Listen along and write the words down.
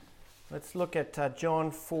Let's look at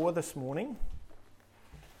John 4 this morning.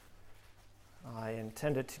 I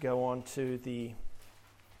intended to go on to the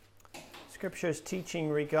Scripture's teaching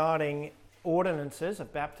regarding ordinances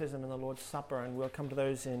of baptism and the Lord's Supper, and we'll come to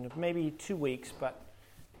those in maybe 2 weeks, but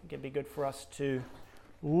I think it'd be good for us to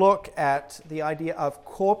look at the idea of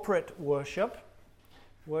corporate worship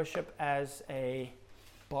as a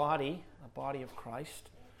body of Christ.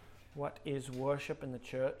 What is worship in the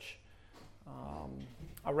church?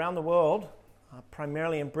 Around the world,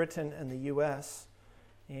 primarily in Britain and the US,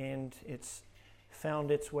 and it's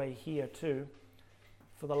found its way here too.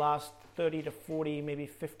 For the last 30 to 40, maybe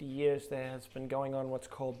 50 years, there has been going on what's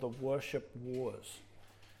called the worship wars.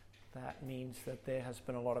 That means that there has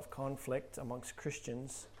been a lot of conflict amongst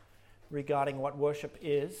Christians regarding what worship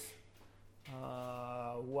is,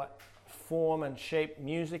 what form and shape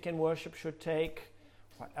music in worship should take,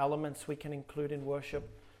 what elements we can include in worship.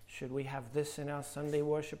 Should we have this in our Sunday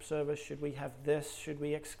worship service? Should we have this? Should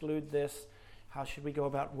we exclude this? How should we go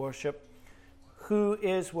about worship? Who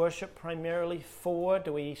is worship primarily for?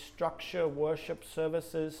 Do we structure worship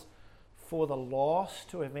services for the lost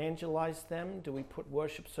to evangelize them? Do we put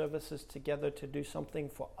worship services together to do something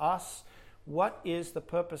for us? What is the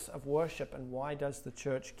purpose of worship, and why does the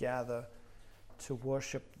church gather to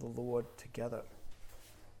worship the Lord together?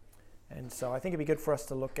 And so I think it'd be good for us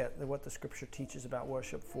to look at what the Scripture teaches about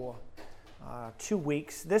worship for 2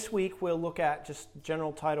 weeks. This week we'll look at just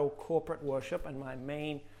general title, corporate worship, and my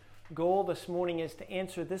main goal this morning is to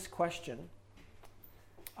answer this question.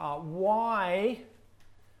 Why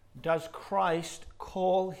does Christ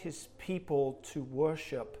call his people to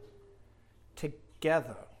worship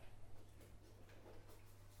together?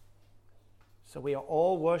 So we are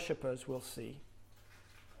all worshipers, we'll see.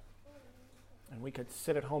 And we could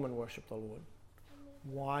sit at home and worship the Lord.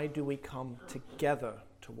 Why do we come together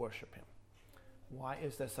to worship him? Why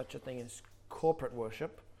is there such a thing as corporate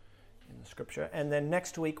worship in the Scripture? And then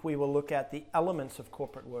next week we will look at the elements of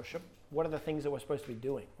corporate worship. What are the things that we're supposed to be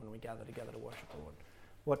doing when we gather together to worship the Lord?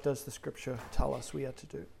 What does the Scripture tell us we are to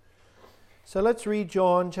do? So let's read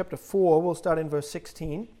John chapter 4. We'll start in verse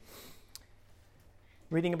 16.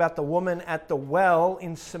 Reading about the woman at the well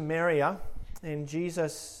in Samaria. And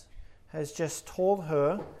Jesus has just told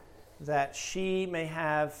her that she may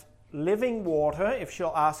have living water if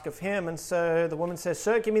she'll ask of him. And so the woman says,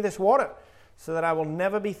 "Sir, give me this water so that I will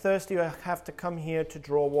never be thirsty or have to come here to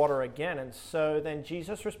draw water again." And so then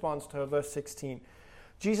Jesus responds to her, verse 16.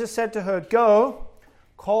 Jesus said to her, "Go,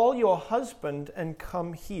 call your husband and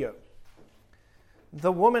come here."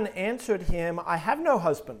 The woman answered him, "I have no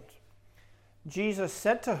husband." Jesus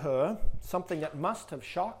said to her something that must have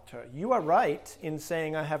shocked her. "You are right in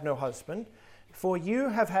saying, 'I have no husband,' for you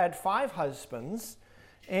have had 5 husbands,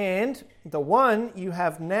 and the one you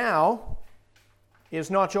have now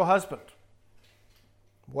is not your husband.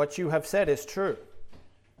 What you have said is true."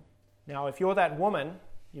 Now, if you're that woman,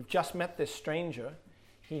 you've just met this stranger,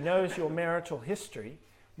 he knows your marital history,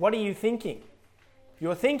 what are you thinking?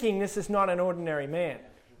 You're thinking this is not an ordinary man.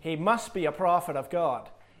 He must be a prophet of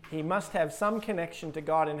God. He must have some connection to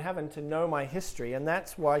God in heaven to know my history, and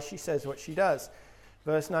that's why she says what she does.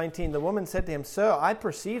 Verse 19, the woman said to him, "Sir, I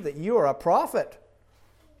perceive that you are a prophet."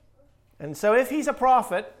 And so if he's a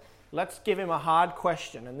prophet, let's give him a hard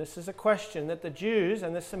question. And this is a question that the Jews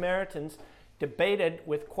and the Samaritans debated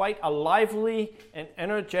with quite a lively and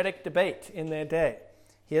energetic debate in their day.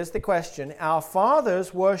 Here's the question. "Our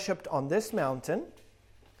fathers worshipped on this mountain,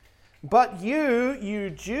 but you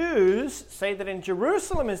Jews, say that in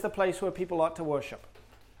Jerusalem is the place where people ought to worship."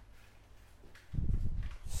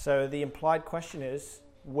 So the implied question is,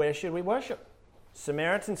 where should we worship?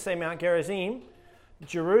 Samaritans say Mount Gerizim.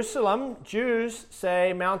 Jerusalem, Jews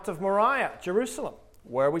say Mount of Moriah, Jerusalem.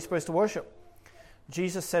 Where are we supposed to worship?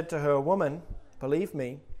 Jesus said to her, "Woman, believe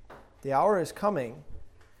me, the hour is coming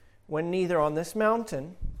when neither on this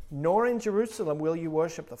mountain nor in Jerusalem will you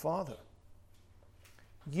worship the Father.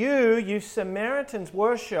 You Samaritans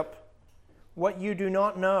worship what you do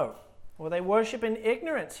not know." Or they worship in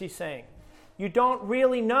ignorance, he's saying. You don't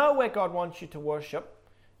really know where God wants you to worship.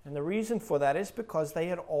 And the reason for that is because they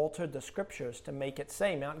had altered the Scriptures to make it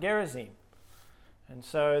say Mount Gerizim. And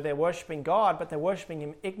so they're worshiping God, but they're worshiping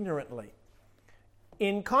him ignorantly.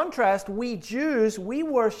 In contrast, we Jews, we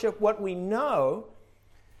worship what we know,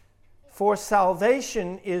 for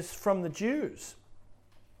salvation is from the Jews.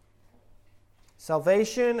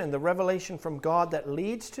 Salvation and the revelation from God that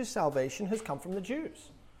leads to salvation has come from the Jews,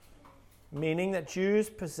 meaning that Jews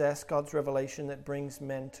possess God's revelation that brings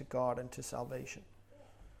men to God and to salvation.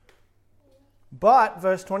 But,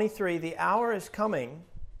 verse 23, the hour is coming.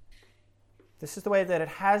 This is the way that it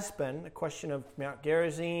has been, the question of Mount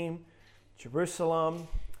Gerizim Jerusalem.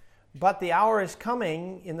 But the hour is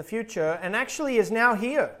coming in the future, and actually is now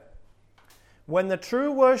here, when the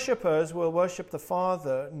true worshippers will worship the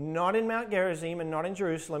Father, not in Mount Gerizim and not in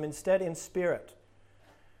Jerusalem, instead in spirit.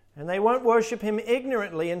 And they won't worship him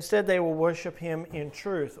ignorantly, instead they will worship him in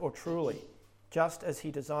truth or truly, just as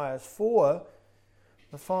he desires. For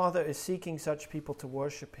the Father is seeking such people to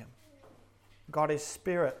worship him. God is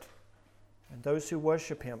spirit, and those who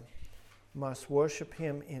worship him must worship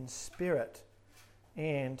him in spirit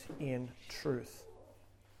and in truth.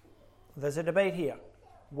 There's a debate here.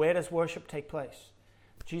 Where does worship take place?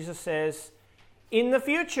 Jesus says, in the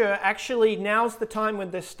future, actually now's the time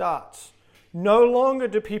when this starts. No longer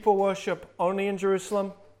do people worship only in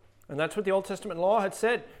Jerusalem. And that's what the Old Testament law had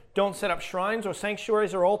said. Don't set up shrines or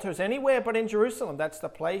sanctuaries or altars anywhere but in Jerusalem. That's the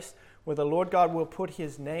place where the Lord God will put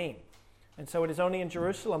his name. And so it is only in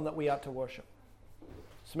Jerusalem that we are to worship.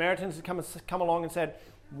 Samaritans had come along and said,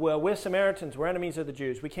 well, we're Samaritans, we're enemies of the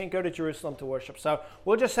Jews. We can't go to Jerusalem to worship. So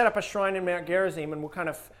we'll just set up a shrine in Mount Gerizim and we'll kind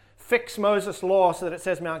of fix Moses' law so that it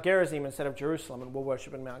says Mount Gerizim instead of Jerusalem, and we'll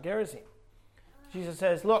worship in Mount Gerizim. Jesus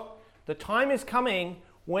says, look, the time is coming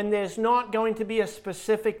when there's not going to be a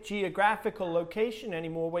specific geographical location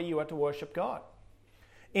anymore where you are to worship God.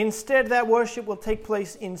 Instead, that worship will take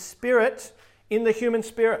place in spirit, in the human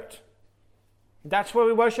spirit. That's where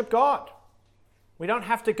we worship God. We don't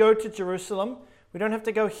have to go to Jerusalem. We don't have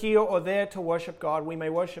to go here or there to worship God. We may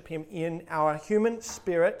worship him in our human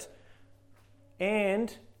spirit.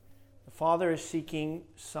 And the Father is seeking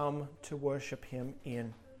some to worship him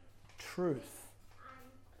in truth.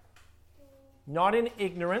 Not in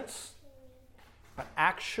ignorance, but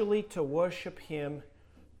actually to worship him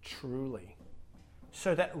truly.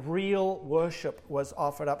 So that real worship was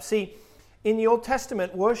offered up. See, in the Old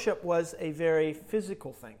Testament, worship was a very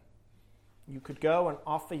physical thing. You could go and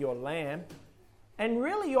offer your lamb, and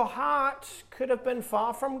really your heart could have been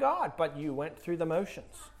far from God, but you went through the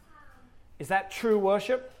motions. Is that true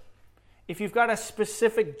worship? If you've got a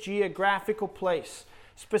specific geographical place,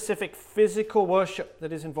 specific physical worship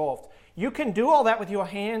that is involved, you can do all that with your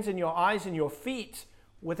hands and your eyes and your feet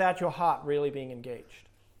without your heart really being engaged.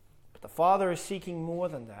 But the Father is seeking more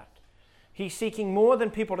than that. He's seeking more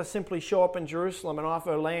than people to simply show up in Jerusalem and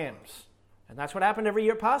offer lambs. And that's what happened every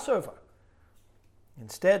year at Passover.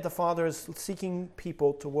 Instead, the Father is seeking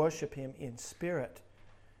people to worship him in spirit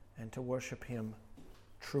and to worship him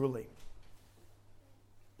truly.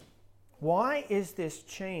 Why is this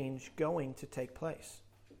change going to take place?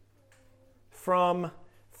 From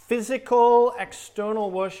physical, external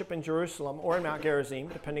worship in Jerusalem or in Mount Gerizim,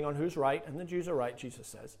 depending on who's right, and the Jews are right, Jesus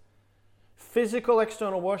says. Physical,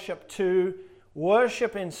 external worship to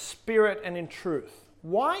worship in spirit and in truth.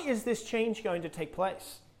 Why is this change going to take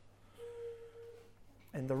place?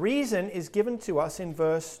 And the reason is given to us in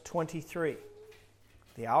verse 23.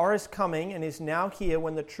 The hour is coming and is now here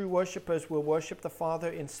when the true worshippers will worship the Father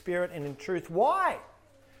in spirit and in truth. Why?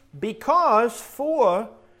 Because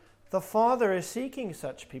the Father is seeking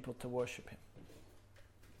such people to worship him.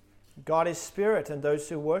 God is spirit, and those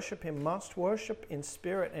who worship him must worship in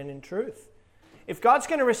spirit and in truth. If God's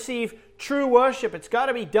going to receive true worship, it's got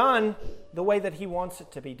to be done the way that he wants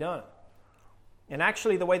it to be done. And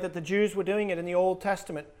actually, the way that the Jews were doing it in the Old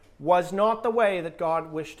Testament was not the way that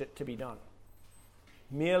God wished it to be done.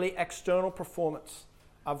 Merely external performance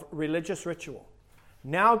of religious ritual.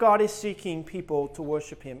 Now God is seeking people to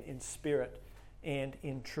worship him in spirit and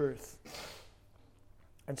in truth.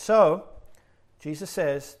 And so, Jesus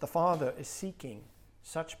says the Father is seeking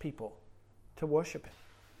such people to worship him.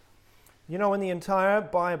 You know, in the entire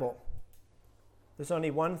Bible, there's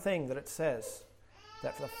only one thing that it says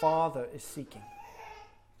that the Father is seeking.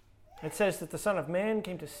 It says that the Son of Man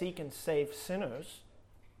came to seek and save sinners.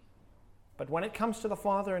 But when it comes to the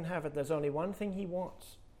Father in heaven, there's only one thing he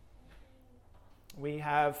wants. We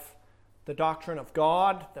have the doctrine of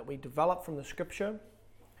God that we develop from the Scripture.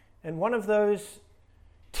 And one of those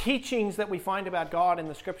teachings that we find about God in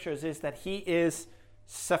the Scriptures is that he is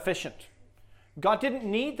sufficient. God didn't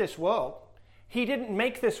need this world. He didn't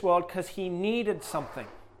make this world because he needed something.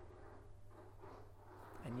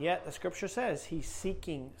 And yet the Scripture says he's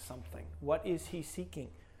seeking something. What is he seeking?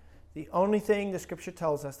 The only thing the Scripture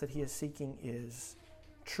tells us that he is seeking is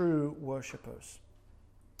true worshipers.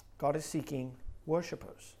 God is seeking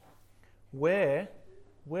worshipers. Where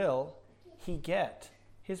will he get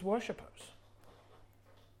his worshipers?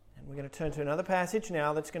 And we're going to turn to another passage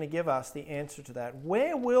now that's going to give us the answer to that.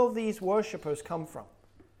 Where will these worshipers come from?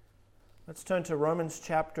 Let's turn to Romans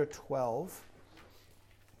chapter 12.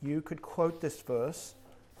 You could quote this verse.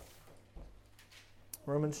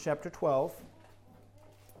 Romans chapter 12.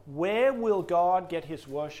 where will God get his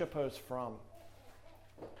worshippers from?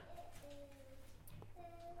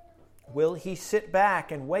 Will he sit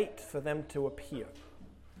back and wait for them to appear?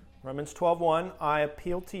 Romans 12:1, I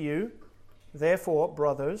appeal to you, therefore,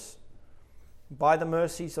 brothers, by the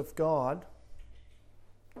mercies of God,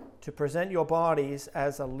 to present your bodies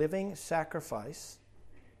as a living sacrifice,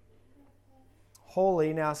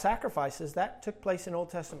 holy. Now, sacrifices, that took place in Old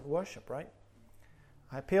Testament worship, right?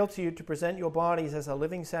 I appeal to you to present your bodies as a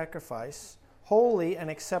living sacrifice, holy and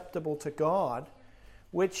acceptable to God,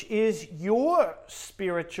 which is your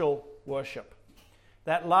spiritual worship.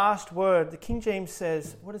 That last word, the King James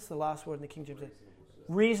says, what is the last word in the King James?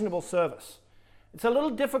 Reasonable service. It's a little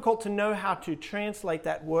difficult to know how to translate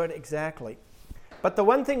that word exactly. But the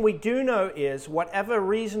one thing we do know is whatever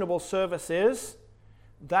reasonable service is,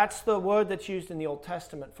 that's the word that's used in the Old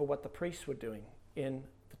Testament for what the priests were doing in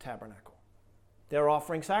the tabernacle. They're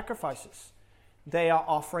offering sacrifices. They are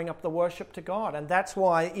offering up the worship to God. And that's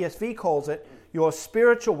why ESV calls it your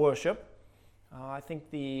spiritual worship. I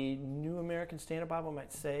think the New American Standard Bible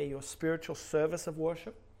might say your spiritual service of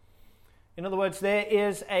worship. In other words, there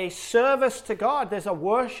is a service to God. There's a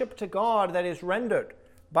worship to God that is rendered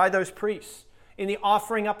by those priests in the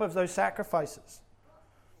offering up of those sacrifices.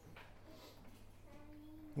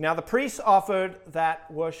 Now, the priests offered that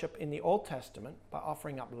worship in the Old Testament by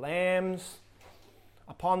offering up lambs.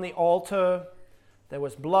 Upon the altar, there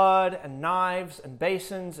was blood and knives and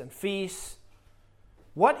basins and feasts.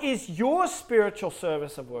 What is your spiritual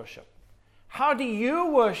service of worship? How do you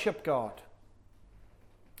worship God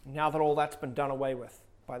now that all that's been done away with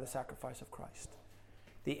by the sacrifice of Christ?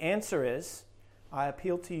 The answer is, I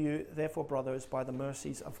appeal to you, therefore, brothers, by the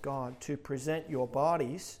mercies of God, to present your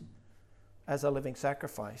bodies as a living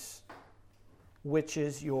sacrifice, which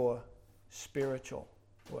is your spiritual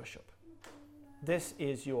worship. This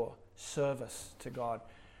is your service to God.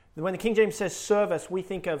 When the King James says service, we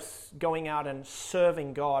think of going out and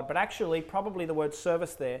serving God, but actually probably the word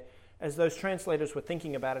service there, as those translators were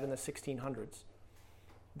thinking about it in the 1600s,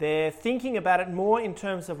 they're thinking about it more in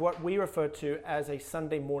terms of what we refer to as a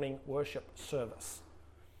Sunday morning worship service.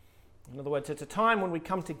 In other words, it's a time when we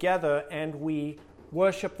come together and we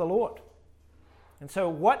worship the Lord. And so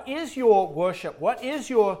what is your worship? What is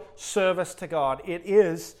your service to God? It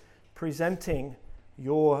is presenting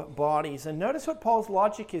your bodies. And notice what Paul's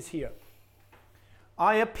logic is here.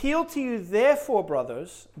 I appeal to you, therefore,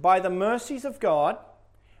 brothers, by the mercies of God,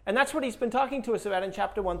 and that's what he's been talking to us about in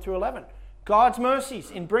chapter 1 through 11. God's mercies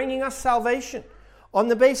in bringing us salvation. On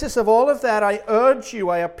the basis of all of that, I urge you,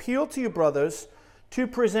 I appeal to you, brothers, to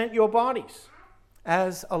present your bodies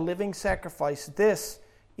as a living sacrifice. This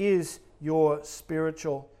is your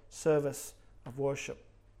spiritual service of worship.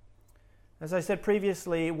 As I said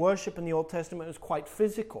previously, worship in the Old Testament was quite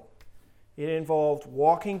physical. It involved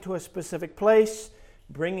walking to a specific place,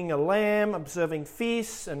 bringing a lamb, observing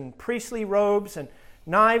feasts and priestly robes and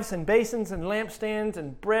knives and basins and lampstands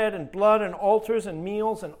and bread and blood and altars and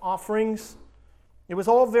meals and offerings. It was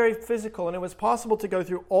all very physical, and it was possible to go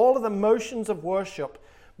through all of the motions of worship,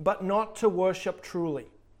 but not to worship truly.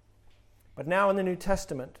 But now in the New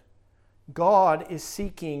Testament, God is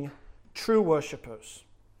seeking true worshipers.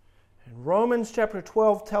 And Romans chapter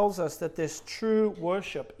 12 tells us that this true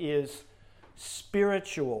worship is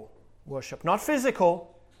spiritual worship. Not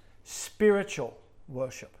physical, spiritual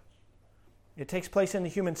worship. It takes place in the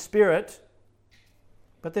human spirit,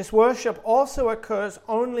 but this worship also occurs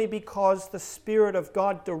only because the Spirit of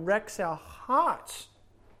God directs our hearts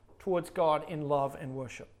towards God in love and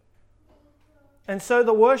worship. And so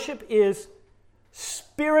the worship is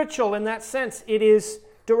spiritual in that sense. It is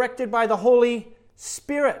directed by the Holy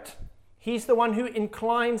Spirit. He's the one who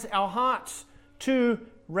inclines our hearts to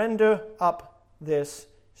render up this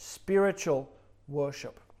spiritual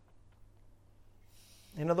worship.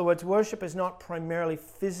 In other words, worship is not primarily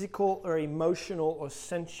physical or emotional or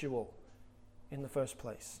sensual in the first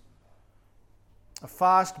place. A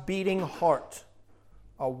fast beating heart,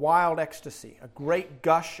 a wild ecstasy, a great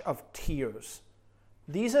gush of tears.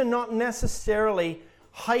 These are not necessarily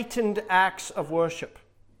heightened acts of worship.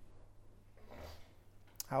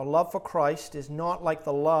 Our love for Christ is not like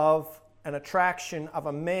the love and attraction of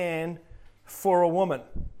a man for a woman.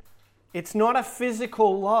 It's not a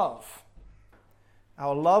physical love.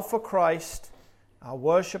 Our love for Christ, our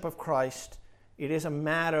worship of Christ, it is a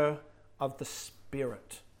matter of the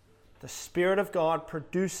Spirit. The Spirit of God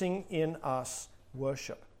producing in us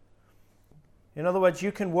worship. In other words,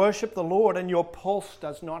 you can worship the Lord and your pulse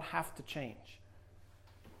does not have to change.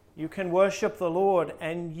 You can worship the Lord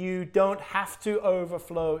and you don't have to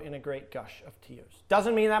overflow in a great gush of tears.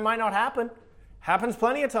 Doesn't mean that might not happen. Happens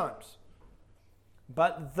plenty of times.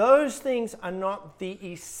 But those things are not the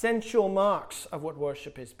essential marks of what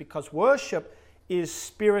worship is, because worship is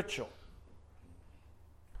spiritual.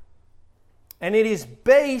 And it is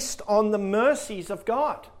based on the mercies of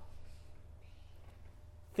God.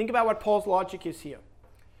 Think about what Paul's logic is here.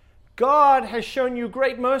 God has shown you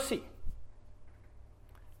great mercy.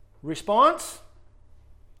 Response?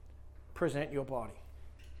 Present your body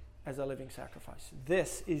as a living sacrifice.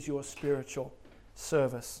 This is your spiritual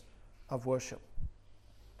service of worship.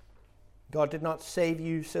 God did not save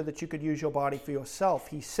you so that you could use your body for yourself.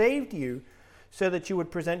 He saved you so that you would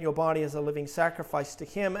present your body as a living sacrifice to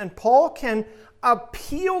Him. And Paul can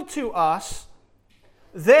appeal to us,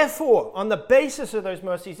 therefore, on the basis of those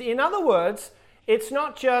mercies. In other words, it's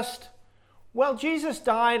not just, well, Jesus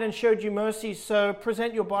died and showed you mercy, so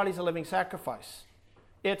present your body as a living sacrifice.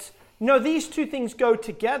 It's, no, these two things go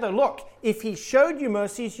together. Look, if He showed you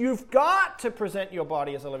mercies, you've got to present your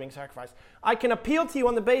body as a living sacrifice. I can appeal to you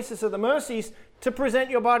on the basis of the mercies to present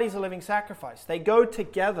your body as a living sacrifice. They go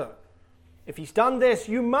together. If He's done this,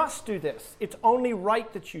 you must do this. It's only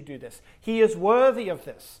right that you do this. He is worthy of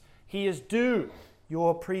this. He is due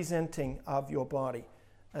your presenting of your body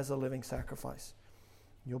as a living sacrifice.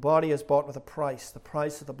 Your body is bought with a price, the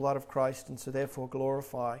price of the blood of Christ, and so therefore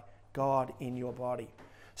glorify God in your body.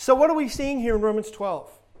 So what are we seeing here in Romans 12?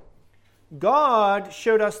 God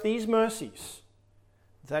showed us these mercies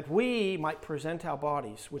that we might present our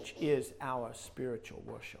bodies, which is our spiritual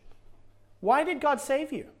worship. Why did God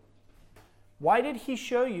save you? Why did He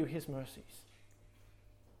show you His mercies?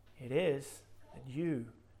 It is that you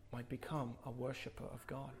might become a worshiper of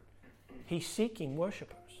God. He's seeking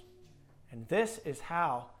worshipers. And this is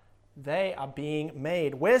how they are being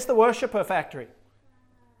made. Where's the worshiper factory?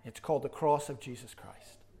 It's called the cross of Jesus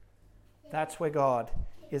Christ. That's where God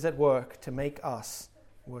is at work to make us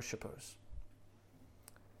worshipers.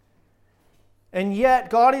 And yet,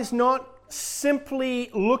 God is not simply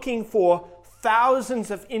looking for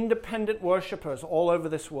thousands of independent worshipers all over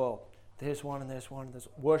this world. There's one and there's one and there's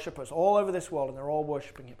worshipers all over this world and they're all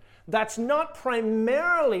worshiping Him. That's not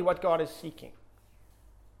primarily what God is seeking.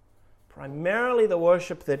 Primarily the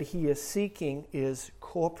worship that He is seeking is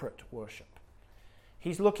corporate worship.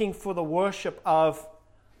 He's looking for the worship of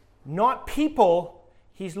not people,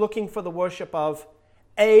 He's looking for the worship of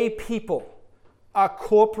a people, a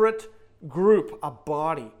corporate group, a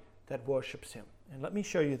body that worships Him. And let me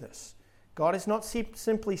show you this. God is not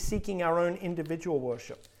simply seeking our own individual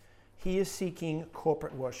worship. He is seeking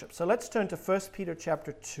corporate worship. So let's turn to 1 Peter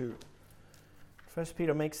chapter 2.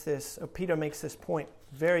 Peter makes this point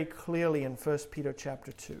very clearly in 1 Peter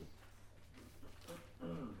chapter 2.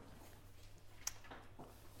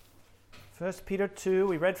 1 Peter 2,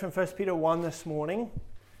 we read from 1 Peter 1 this morning.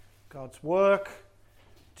 God's work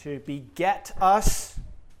to beget us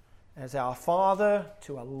as our Father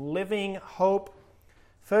to a living hope.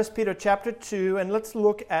 1 Peter chapter 2, and let's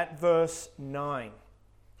look at verse 9.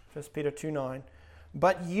 1 Peter 2:9.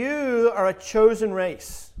 But you are a chosen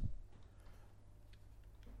race,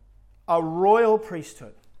 a royal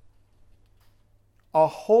priesthood, a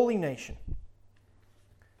holy nation,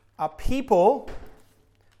 a people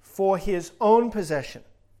for His own possession.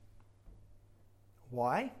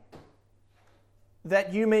 Why?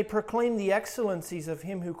 That you may proclaim the excellencies of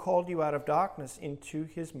Him who called you out of darkness into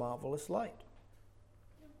His marvelous light.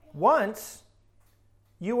 Once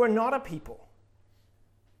you were not a people,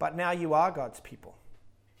 but now you are God's people.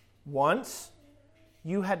 Once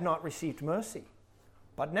you had not received mercy,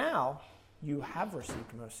 but now you have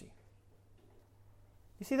received mercy.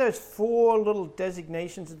 You see those four little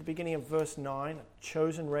designations at the beginning of verse 9? A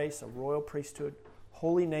chosen race, a royal priesthood,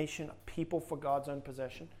 holy nation, a people for God's own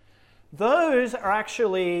possession. Those are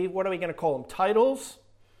actually, what are we going to call them? Titles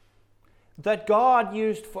that God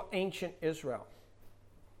used for ancient Israel.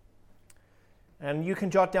 And you can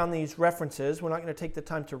jot down these references. We're not going to take the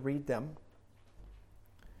time to read them,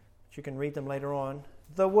 but you can read them later on.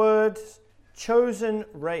 The word chosen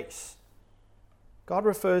race. God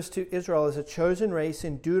refers to Israel as a chosen race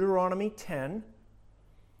in Deuteronomy 10,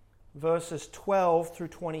 verses 12 through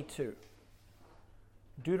 22.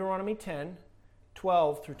 Deuteronomy 10,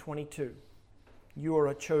 12 through 22. You are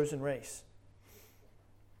a chosen race.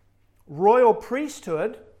 Royal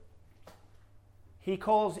priesthood. He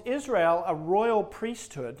calls Israel a royal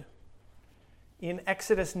priesthood in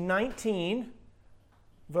Exodus 19,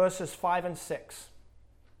 verses 5 and 6.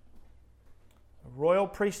 A royal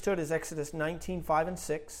priesthood is Exodus 19, 5 and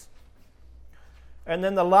 6. And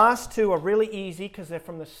then the last two are really easy because they're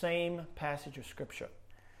from the same passage of Scripture.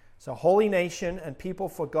 So holy nation and people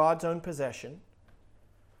for God's own possession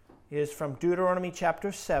is from Deuteronomy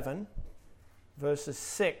chapter 7, verses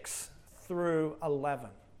 6 through 11.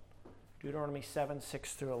 Deuteronomy 7,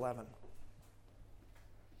 6 through 11.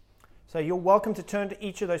 So you're welcome to turn to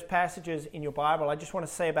each of those passages in your Bible. I just want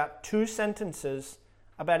to say about 2 sentences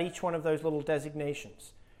about each one of those little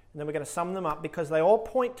designations. And then we're going to sum them up because they all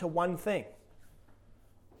point to one thing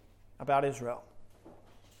about Israel.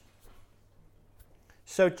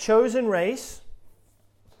 So chosen race,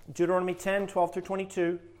 Deuteronomy 10, 12 through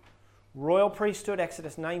 22. Royal priesthood,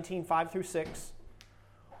 Exodus 19, 5 through 6.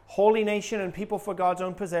 Holy nation and people for God's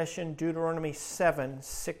own possession, Deuteronomy 7,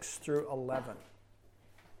 6 through 11.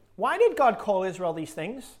 Why did God call Israel these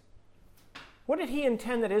things? What did he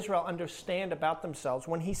intend that Israel understand about themselves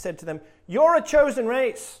when he said to them, you're a chosen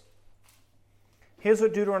race? Here's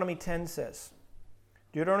what Deuteronomy 10 says.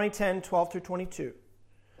 Deuteronomy 10, 12 through 22.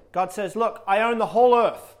 God says, look, I own the whole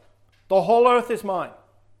earth. The whole earth is mine.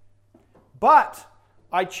 But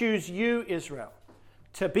I choose you, Israel,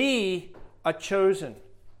 to be a chosen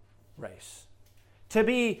race. To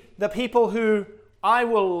be the people who I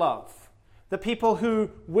will love. The people who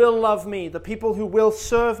will love me. The people who will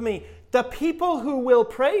serve me. The people who will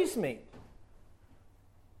praise me.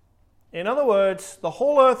 In other words, the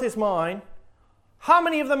whole earth is mine. How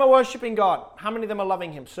many of them are worshiping God? How many of them are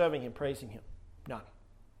loving him, serving him, praising him? None.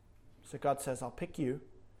 So God says, I'll pick you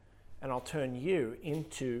and I'll turn you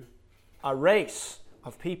into a race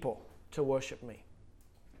of people to worship me.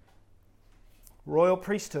 Royal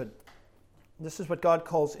priesthood. This is what God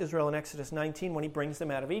calls Israel in Exodus 19 when he brings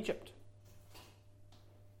them out of Egypt.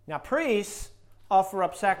 Now, priests offer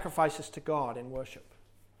up sacrifices to God in worship.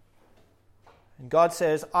 And God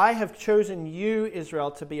says, I have chosen you,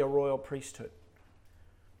 Israel, to be a royal priesthood.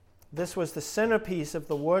 This was the centerpiece of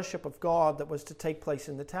the worship of God that was to take place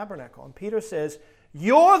in the tabernacle. And Peter says,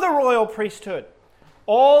 you're the royal priesthood.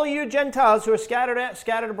 All you Gentiles who are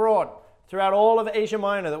scattered abroad throughout all of Asia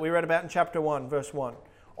Minor that we read about in chapter 1, verse 1.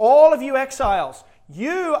 All of you exiles,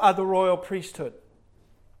 you are the royal priesthood.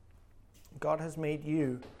 God has made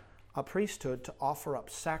you a priesthood to offer up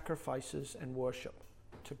sacrifices and worship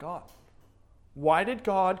to God. Why did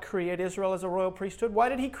God create Israel as a royal priesthood? Why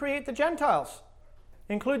did he create the Gentiles?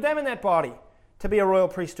 Include them in that body to be a royal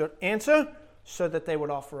priesthood. Answer, so that they would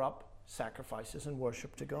offer up sacrifices and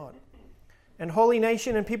worship to God. And holy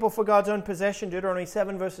nation and people for God's own possession, Deuteronomy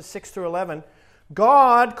 7, verses 6 through 11.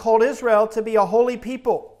 God called Israel to be a holy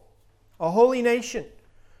people, a holy nation,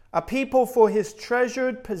 a people for his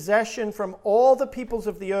treasured possession from all the peoples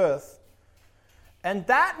of the earth. And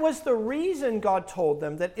that was the reason God told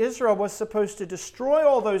them that Israel was supposed to destroy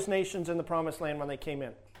all those nations in the promised land when they came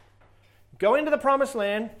in. Go into the promised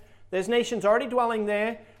land. There's nations already dwelling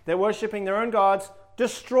there. They're worshiping their own gods.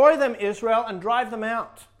 Destroy them, Israel, and drive them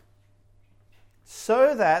out.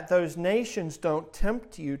 So that those nations don't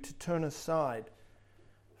tempt you to turn aside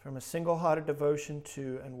from a single-hearted devotion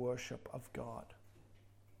to and worship of God.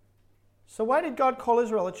 So why did God call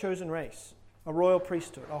Israel a chosen race, a royal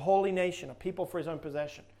priesthood, a holy nation, a people for his own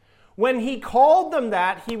possession? When he called them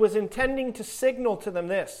that, he was intending to signal to them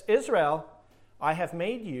this: Israel, I have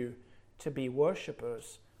made you to be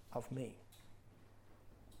worshipers of me.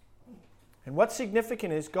 And what's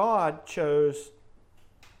significant is God chose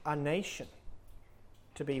a nation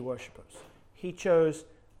to be worshipers. He chose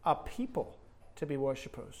a people to be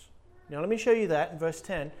worshipers. Now let me show you that in verse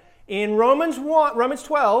 10. In Romans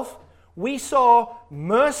 12, we saw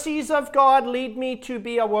mercies of God lead me to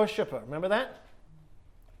be a worshiper. Remember that?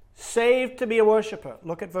 Saved to be a worshiper.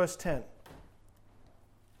 Look at verse 10.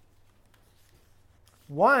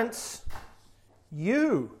 Once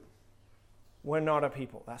you were not a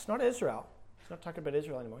people. That's not Israel. He's not talking about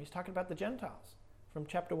Israel anymore. He's talking about the Gentiles from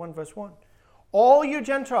chapter 1, verse 1. All you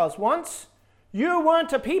Gentiles, once you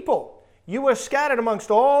weren't a people. You were scattered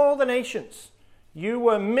amongst all the nations. You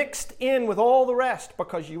were mixed in with all the rest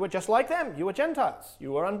because you were just like them. You were Gentiles.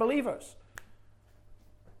 You were unbelievers.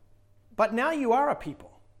 But now you are a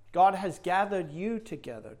people. God has gathered you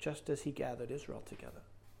together just as he gathered Israel together.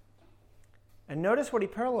 And notice what he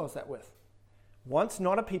parallels that with. Once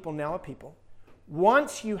not a people, now a people.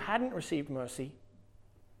 Once you hadn't received mercy,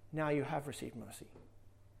 now you have received mercy.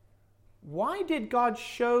 Why did God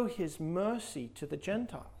show his mercy to the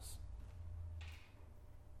Gentiles?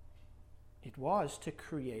 It was to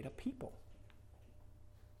create a people.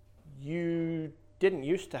 You didn't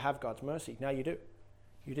used to have God's mercy. Now you do.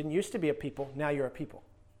 You didn't used to be a people. Now you're a people.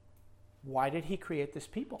 Why did he create this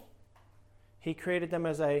people? He created them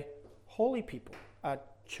as a holy people, a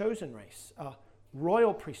chosen race, a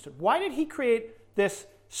royal priesthood. Why did he create this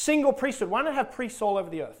single priesthood? Why not have priests all over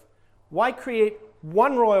the earth? Why create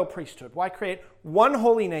one royal priesthood? Why create one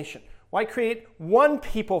holy nation? Why create one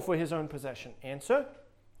people for his own possession? Answer: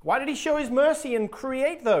 why did he show his mercy and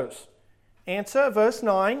create those? Answer, verse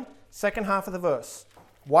 9, second half of the verse.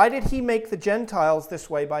 Why did he make the Gentiles this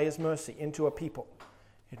way by his mercy into a people?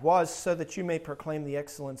 It was so that you may proclaim the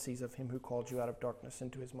excellencies of him who called you out of darkness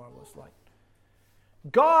into his marvelous light.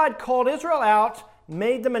 God called Israel out,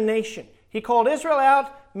 made them a nation. He called Israel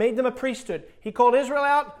out, made them a priesthood. He called Israel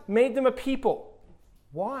out, made them a people.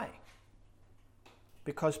 Why?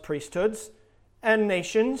 Because priesthoods and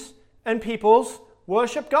nations and peoples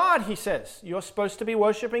worship God, he says. You're supposed to be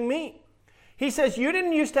worshiping me. He says, you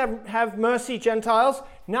didn't used to have mercy, Gentiles.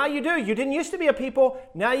 Now you do. You didn't used to be a people.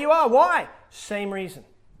 Now you are. Why? Same reason.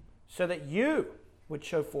 So that you would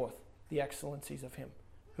show forth the excellencies of him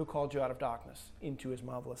who called you out of darkness into his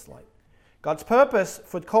marvelous light. God's purpose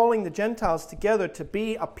for calling the Gentiles together to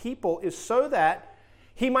be a people is so that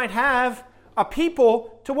he might have a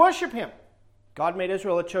people to worship him. God made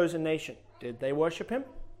Israel a chosen nation. Did they worship him?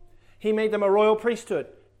 He made them a royal priesthood.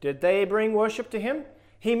 Did they bring worship to him?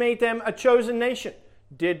 He made them a chosen nation.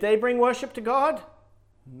 Did they bring worship to God?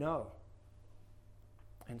 No.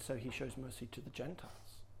 And so he shows mercy to the Gentiles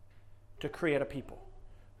to create a people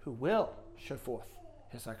who will show forth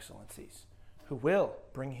his excellencies, who will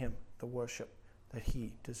bring him the worship that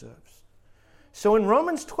he deserves. So in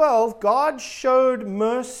Romans 12, God showed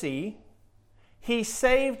mercy. He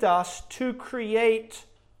saved us to create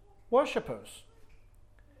worshipers.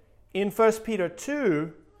 In 1 Peter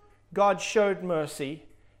 2, God showed mercy.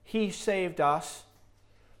 He saved us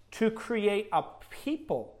to create a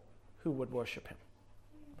people who would worship him.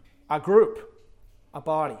 A group, a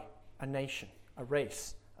body, a nation, a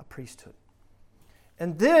race, a priesthood.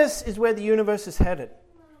 And this is where the universe is headed.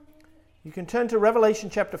 You can turn to Revelation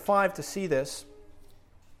chapter 5 to see this.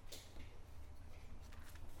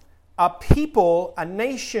 A people, a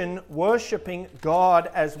nation worshiping God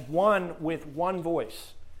as one with one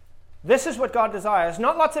voice. This is what God desires.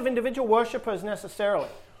 Not lots of individual worshipers necessarily.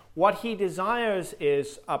 What he desires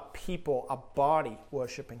is a people, a body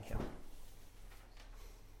worshiping him.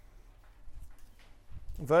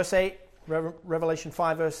 Verse 8, Revelation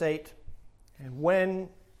 5, verse 8. And when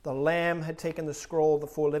the Lamb had taken the scroll, the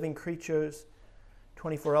 4 living creatures,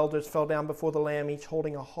 24 elders fell down before the Lamb, each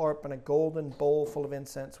holding a harp and a golden bowl full of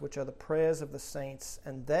incense, which are the prayers of the saints.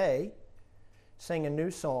 And they sang a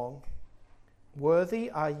new song.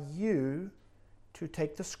 Worthy are you to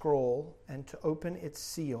take the scroll and to open its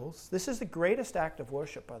seals. This is the greatest act of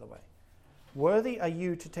worship, by the way. Worthy are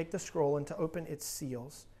you to take the scroll and to open its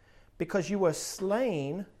seals, because you were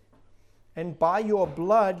slain, and by your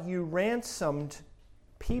blood you ransomed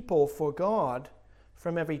people for God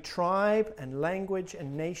from every tribe and language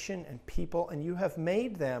and nation and people, and you have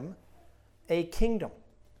made them a kingdom.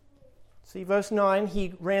 See, verse 9,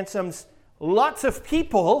 he ransoms lots of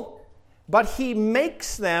people, but he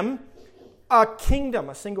makes them a kingdom,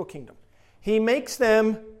 a single kingdom. He makes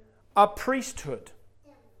them a priesthood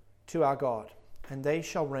to our God, and they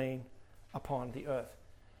shall reign upon the earth.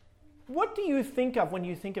 What do you think of when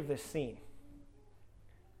you think of this scene?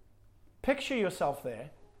 Picture yourself there.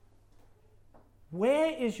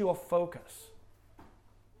 Where is your focus?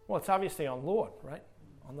 Well, it's obviously on Lord, right?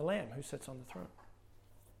 On the Lamb who sits on the throne.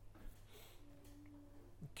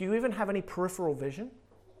 Do you even have any peripheral vision?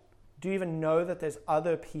 Do you even know that there's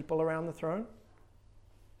other people around the throne?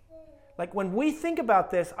 Like when we think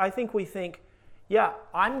about this, I think we think, yeah,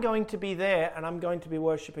 I'm going to be there and I'm going to be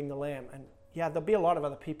worshiping the Lamb. And yeah, there'll be a lot of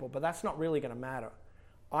other people, but that's not really going to matter.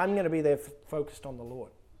 I'm going to be there focused on the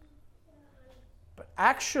Lord. But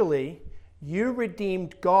actually, you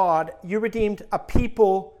redeemed God, you redeemed a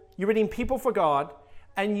people, you redeemed people for God,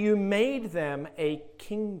 and you made them a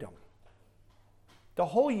kingdom. The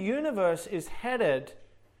whole universe is headed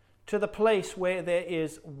to the place where there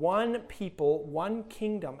is one people, one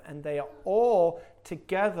kingdom, and they are all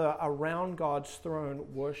together around God's throne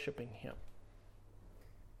worshiping him.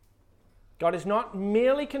 God is not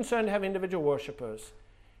merely concerned to have individual worshipers.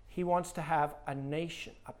 He wants to have a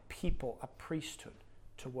nation, a people, a priesthood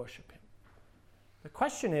to worship him. The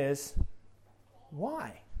question is,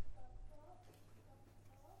 why?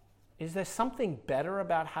 Is there something better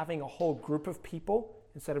about having a whole group of people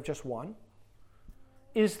instead of just one?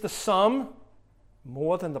 Is the sum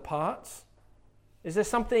more than the parts? Is there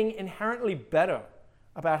something inherently better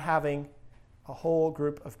about having a whole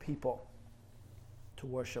group of people to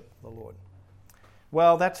worship the Lord?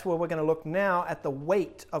 Well, that's where we're going to look now at the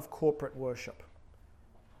weight of corporate worship.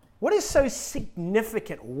 What is so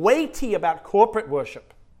significant, weighty about corporate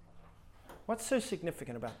worship? What's so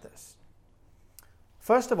significant about this?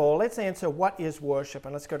 First of all, let's answer what is worship,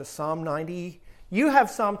 and let's go to Psalm 90. You have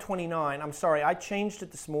Psalm 29. I'm sorry, I changed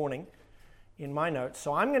it this morning in my notes,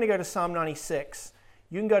 so I'm going to go to Psalm 96.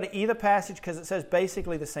 You can go to either passage because it says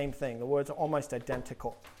basically the same thing. The words are almost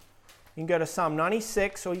identical. You can go to Psalm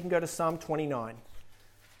 96 or you can go to Psalm 29.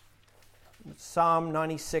 Psalm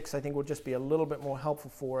 96, I think, will just be a little bit more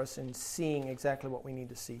helpful for us in seeing exactly what we need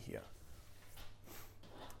to see here.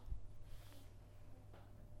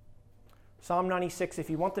 Psalm 96, if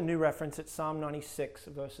you want the new reference, it's Psalm 96,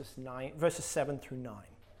 verses 7 through 9.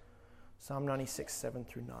 Psalm 96, 7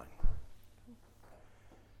 through 9.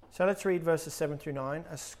 So let's read verses 7 through 9.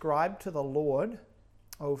 Ascribe to the Lord,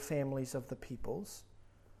 O families of the peoples.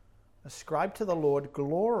 Ascribe to the Lord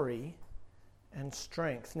glory and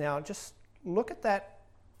strength. Now, just look at that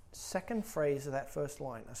second phrase of that first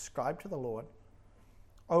line. Ascribe to the Lord,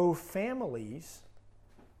 O families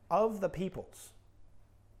of the peoples.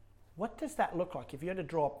 What does that look like if you had to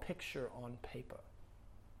draw a picture on paper?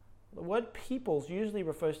 The word peoples usually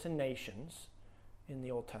refers to nations in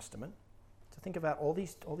the Old Testament. So think about all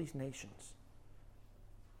these nations.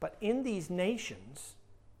 But in these nations,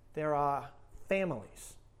 there are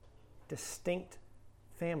families, distinct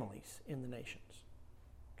families in the nations.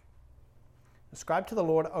 Ascribe to the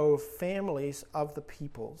Lord, O families of the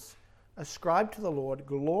peoples. Ascribe to the Lord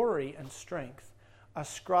glory and strength.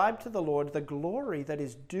 Ascribe to the Lord the glory that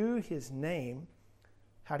is due his name.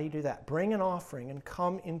 How do you do that? Bring an offering and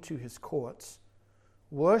come into his courts.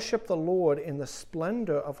 Worship the Lord in the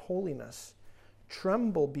splendor of holiness.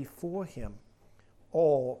 Tremble before him,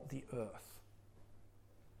 all the earth.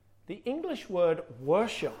 The English word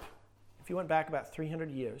worship, if you went back about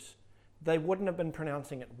 300 years, they wouldn't have been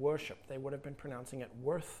pronouncing it worship. They would have been pronouncing it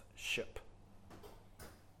worthship.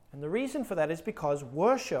 And the reason for that is because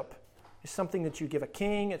worship is something that you give a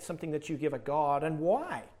king, it's something that you give a god. And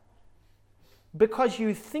why? Because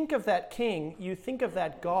you think of that king, you think of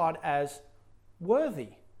that god as worthy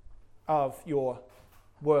of your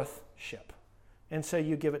worthship. And so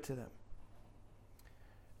you give it to them.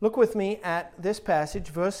 Look with me at this passage,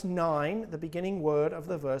 verse 9, the beginning word of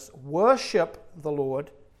the verse. Worship the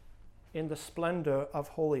Lord in the splendor of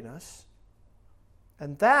holiness.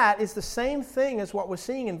 And that is the same thing as what we're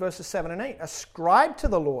seeing in verses 7 and 8. Ascribe to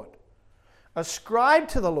the Lord. Ascribe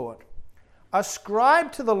to the Lord.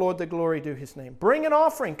 Ascribe to the Lord the glory due his name. Bring an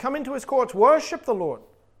offering. Come into his courts. Worship the Lord.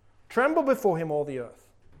 Tremble before him, all the earth.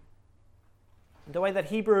 The way that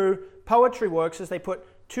Hebrew poetry works is they put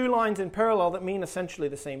two lines in parallel that mean essentially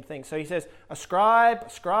the same thing. So he says, ascribe,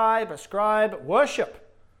 ascribe, ascribe,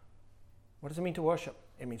 worship. What does it mean to worship?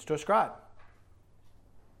 It means to ascribe.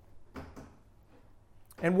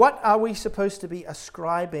 And what are we supposed to be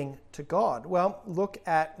ascribing to God? Well, look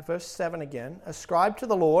at verse 7 again. Ascribe to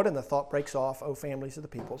the Lord, and the thought breaks off, O families of the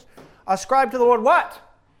peoples. Ascribe to the Lord what?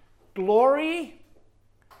 Glory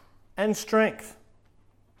and strength.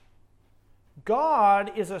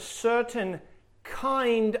 God is a certain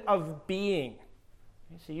kind of being.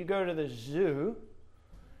 So you go to the zoo,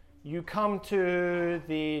 you come to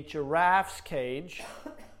the giraffe's cage.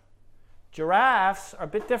 Giraffes are a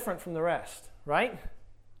bit different from the rest, right?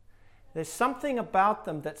 There's something about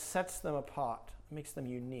them that sets them apart, makes them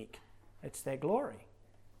unique. It's their glory.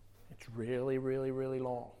 It's really, really, really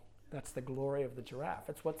long. That's the glory of the giraffe.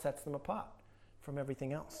 It's what sets them apart from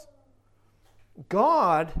everything else.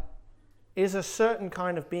 God is a certain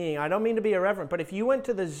kind of being. I don't mean to be irreverent, but if you went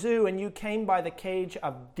to the zoo and you came by the cage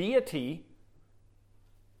of deity,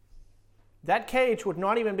 that cage would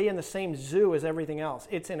not even be in the same zoo as everything else.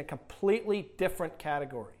 It's in a completely different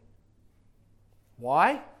category.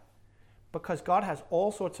 Why? Because God has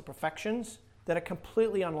all sorts of perfections that are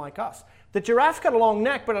completely unlike us. The giraffe's got a long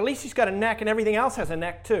neck, but at least he's got a neck and everything else has a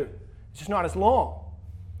neck too. It's just not as long.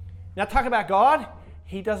 Now talk about God.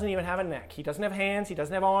 He doesn't even have a neck. He doesn't have hands. He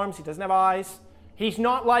doesn't have arms. He doesn't have eyes. He's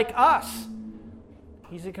not like us.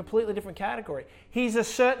 He's a completely different category. He's a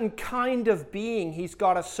certain kind of being. He's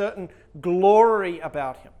got a certain glory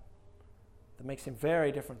about him that makes him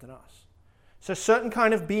very different than us. So certain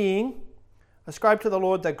kind of being. Ascribe to the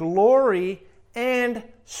Lord the glory and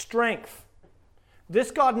strength.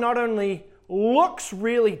 This God not only looks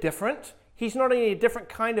really different, he's not only a different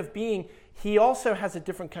kind of being, he also has a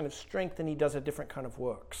different kind of strength, and he does a different kind of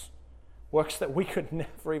works that we could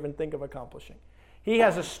never even think of accomplishing. He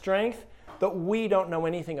has a strength that we don't know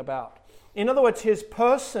anything about. In other words, his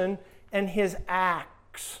person and his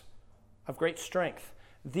acts of great strength.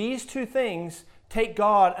 These two things take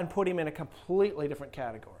God and put him in a completely different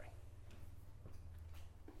category.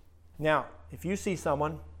 Now, if you see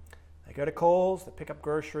someone, they go to Kohl's, they pick up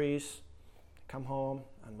groceries, come home,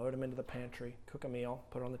 unload them into the pantry, cook a meal,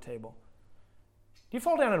 put it on the table. Do you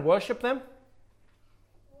fall down and worship them?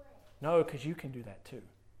 No, because you can do that too.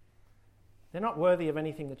 They're not worthy of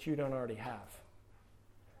anything that you don't already have.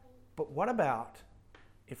 But what about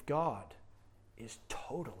if God is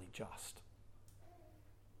totally just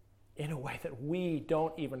in a way that we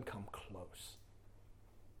don't even come close?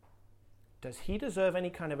 Does he deserve any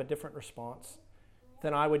kind of a different response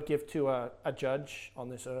than I would give to a judge on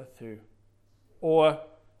this earth or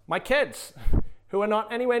my kids who are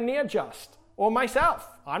not anywhere near just, or myself?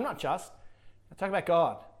 I'm not just. I'm talking about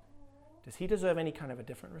God. Does he deserve any kind of a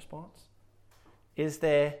different response? Is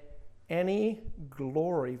there any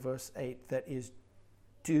glory, verse 8, that is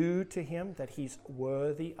due to him, that he's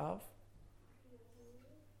worthy of?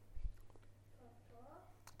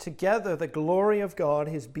 Together, the glory of God,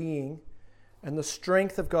 his being, and the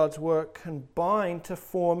strength of God's work combine to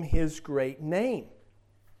form his great name.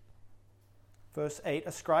 Verse 8,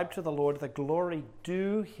 ascribe to the Lord the glory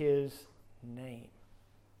due his name.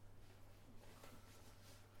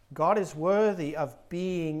 God is worthy of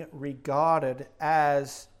being regarded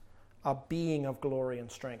as a being of glory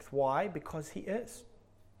and strength. Why? Because he is.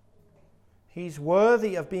 He's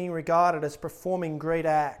worthy of being regarded as performing great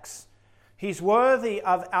acts. He's worthy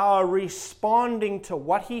of our responding to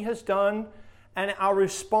what he has done and our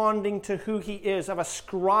responding to who he is, of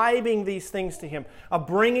ascribing these things to him, of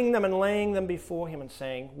bringing them and laying them before him and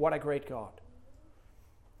saying, what a great God.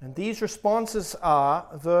 And these responses are,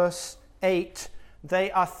 verse 8,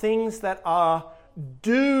 they are things that are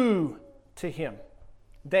due to him.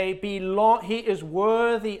 They belong, he is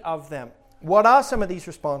worthy of them. What are some of these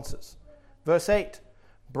responses? Verse 8,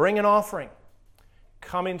 bring an offering,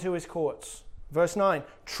 come into his courts. Verse 9,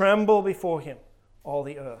 tremble before him, all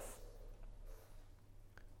the earth.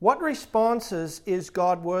 What responses is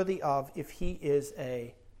God worthy of if he is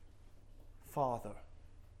a father?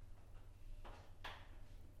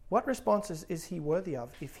 What responses is he worthy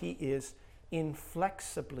of if he is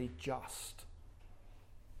inflexibly just?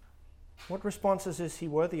 What responses is he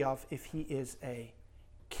worthy of if he is a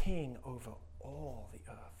king over all the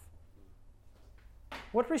earth?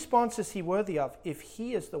 What response is he worthy of if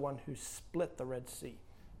he is the one who split the Red Sea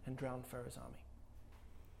and drowned Pharaoh's army?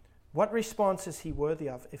 What response is he worthy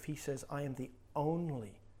of if he says, I am the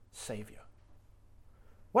only Savior?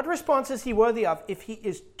 What response is he worthy of if he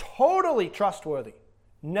is totally trustworthy,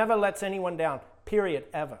 never lets anyone down, period,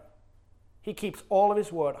 ever? He keeps all of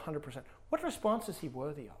his word 100%. What response is he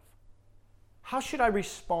worthy of? How should I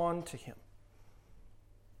respond to him?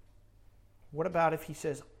 What about if he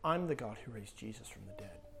says, I'm the God who raised Jesus from the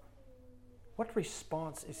dead? What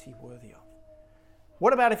response is he worthy of?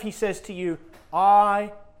 What about if he says to you,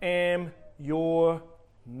 I am your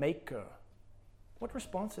maker? What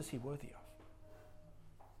response is he worthy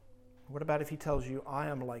of? What about if he tells you, I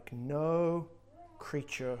am like no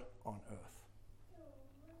creature on earth?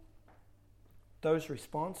 Those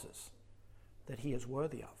responses that he is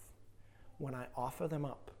worthy of, when I offer them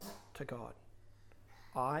up to God,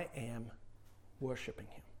 I am worshiping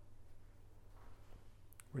him,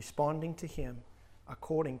 responding to him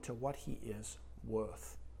according to what he is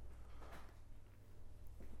worth.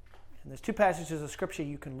 And there's two passages of Scripture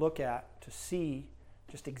you can look at to see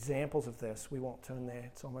just examples of this. We won't turn there.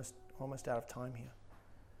 It's almost out of time here.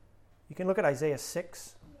 You can look at Isaiah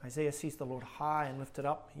 6. Isaiah sees the Lord high and lifted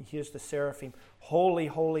up. He hears the seraphim, holy,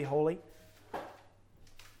 holy, holy.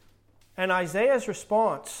 And Isaiah's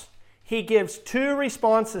response, he gives two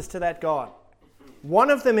responses to that God. One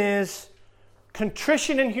of them is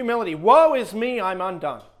contrition and humility. Woe is me, I'm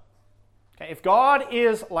undone. Okay, if God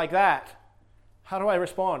is like that, how do I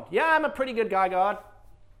respond? Yeah, I'm a pretty good guy, God.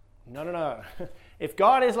 No. If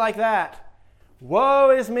God is like that,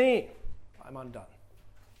 woe is me, I'm undone.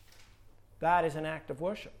 That is an act of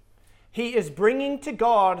worship. He is bringing to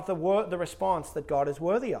God the response that God is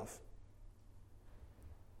worthy of.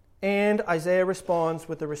 And Isaiah responds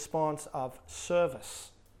with the response of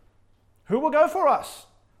service. Who will go for us?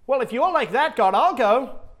 Well, if you're like that, God, I'll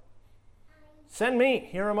go. Send me.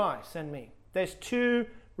 Here am I. Send me. There's two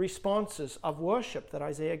responses of worship that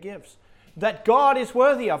Isaiah gives. That God is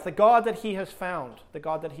worthy of. The God that he has found, the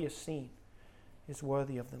God that he has seen, is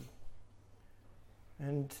worthy of them.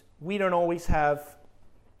 And we don't always have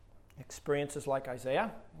experiences like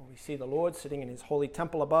Isaiah. We see the Lord sitting in his holy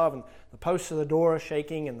temple above, and the posts of the door are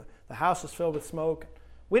shaking, and the house is filled with smoke.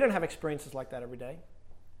 We don't have experiences like that every day.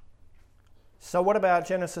 So what about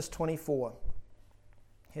Genesis 24?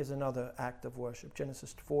 Here's another act of worship.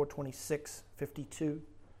 Genesis 4, 26, 52,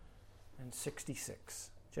 and 66.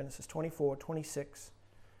 Genesis 24, 26.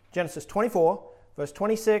 Genesis 24, verse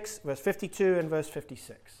 26, verse 52, and verse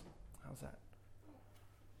 56. How's that?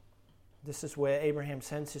 This is where Abraham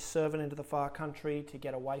sends his servant into the far country to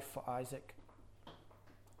get a wife for Isaac.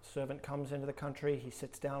 The servant comes into the country. He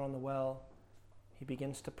sits down on the well. He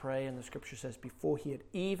begins to pray, and the scripture says, before he had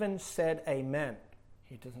even said amen,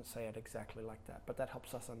 He doesn't say it exactly like that, but that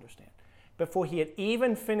helps us understand. Before he had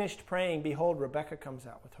even finished praying, behold, Rebekah comes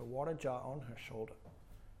out with her water jar on her shoulder.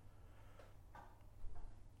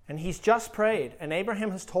 And he's just prayed, and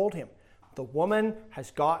Abraham has told him, the woman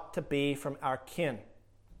has got to be from our kin.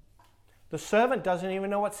 The servant doesn't even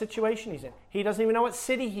know what situation he's in. He doesn't even know what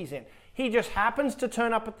city he's in. He just happens to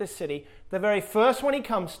turn up at this city, the very first one he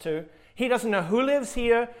comes to. He doesn't know who lives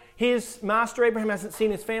here. His master Abraham hasn't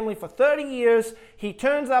seen his family for 30 years. He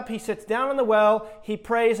turns up, he sits down on the well, he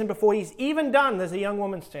prays, and before he's even done, there's a young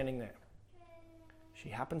woman standing there. She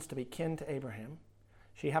happens to be kin to Abraham.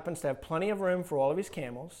 She happens to have plenty of room for all of his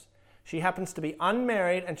camels. She happens to be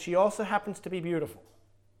unmarried, and she also happens to be beautiful.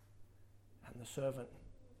 And the servant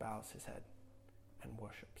bows his head and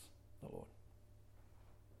worships the Lord.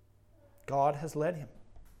 God has led him.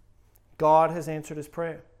 God has answered his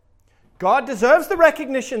prayer. God deserves the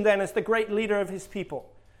recognition then as the great leader of his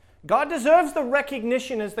people. God deserves the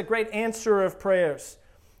recognition as the great answerer of prayers.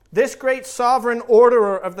 This great sovereign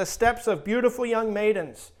orderer of the steps of beautiful young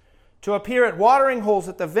maidens to appear at watering holes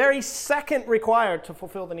at the very second required to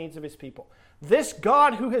fulfill the needs of his people. This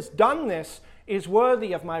God who has done this is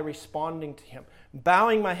worthy of my responding to him,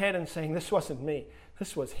 bowing my head and saying, this wasn't me,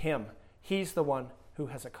 this was him. He's the one who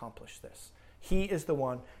has accomplished this. He is the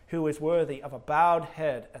one who is worthy of a bowed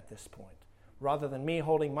head at this point, rather than me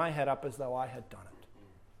holding my head up as though I had done it.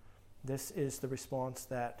 This is the response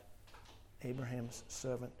that Abraham's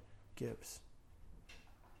servant gives.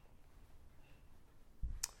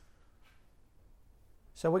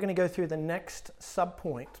 So we're going to go through the next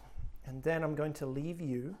subpoint, and then I'm going to leave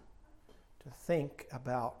you to think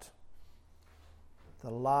about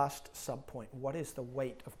the last subpoint. What is the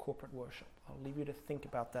weight of corporate worship? I'll leave you to think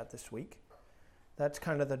about that this week. That's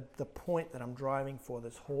kind of the point that I'm driving for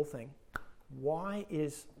this whole thing. Why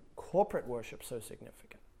is corporate worship so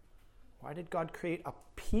significant? Why did God create a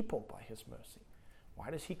people by his mercy?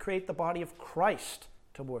 Why does he create the body of Christ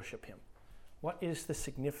to worship him? What is the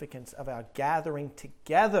significance of our gathering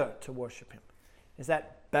together to worship him? Is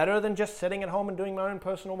that better than just sitting at home and doing my own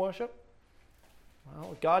personal worship?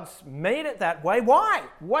 Well, God's made it that way. Why?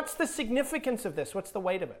 What's the significance of this? What's the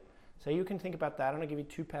weight of it? So you can think about that. I'm going to give you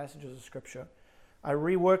 2 passages of Scripture. I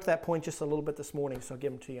reworked that point just a little bit this morning, so I'll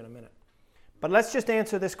give them to you in a minute. But let's just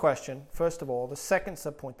answer this question, first of all, the second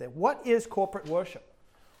subpoint there. What is corporate worship?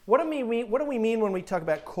 What do we mean when we talk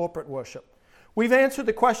about corporate worship? We've answered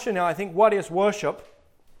the question now, I think, what is worship?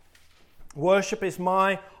 Worship is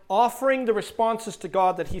my offering the responses to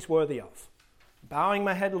God that he's worthy of. Bowing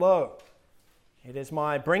my head low. It is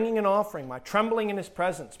my bringing an offering, my trembling in his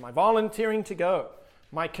presence, my volunteering to go,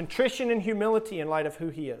 my contrition and humility in light of who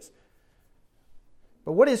he is.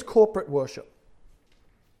 But what is corporate worship?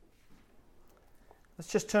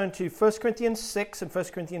 Let's just turn to 1 Corinthians 6 and 1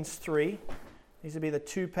 Corinthians 3. These will be the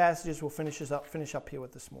 2 passages we'll finish up here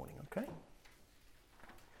with this morning, okay?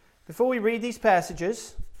 Before we read these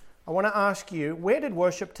passages, I want to ask you, where did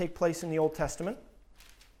worship take place in the Old Testament?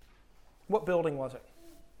 What building was it?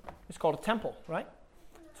 It's called a temple, right?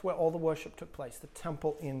 It's where all the worship took place, the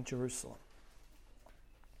temple in Jerusalem.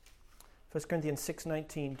 1 Corinthians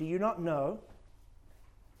 6:19, do you not know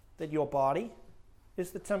that your body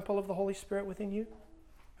is the temple of the Holy Spirit within you,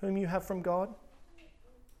 whom you have from God?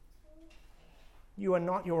 You are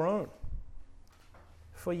not your own,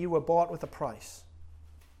 for you were bought with a price.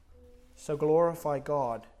 So glorify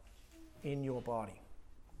God in your body.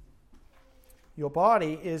 Your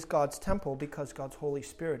body is God's temple because God's Holy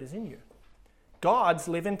Spirit is in you. Gods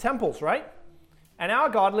live in temples, right? And our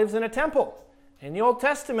God lives in a temple. In the Old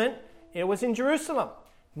Testament, it was in Jerusalem.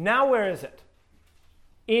 Now where is it?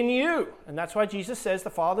 In you. And that's why Jesus says the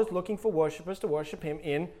Father's looking for worshipers to worship him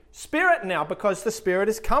in spirit now, because the Spirit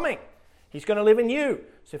is coming. He's going to live in you.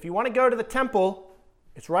 So if you want to go to the temple,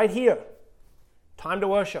 it's right here. Time to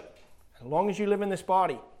worship. As long as you live in this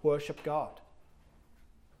body, worship God.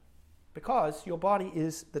 Because your body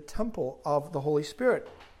is the temple of the Holy Spirit.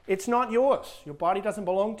 It's not yours. Your body doesn't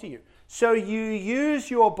belong to you. So you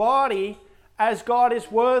use your body as God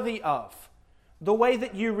is worthy of. The way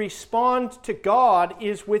that you respond to God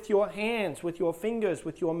is with your hands, with your fingers,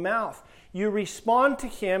 with your mouth. You respond to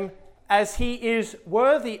him as he is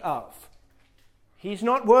worthy of. He's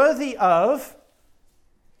not worthy of,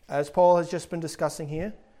 as Paul has just been discussing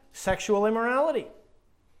here, sexual immorality.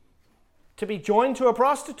 To be joined to a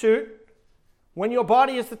prostitute when your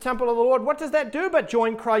body is the temple of the Lord, what does that do but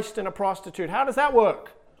join Christ in a prostitute? How does that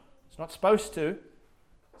work? It's not supposed to.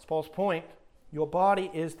 That's Paul's point. Your body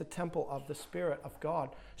is the temple of the Spirit of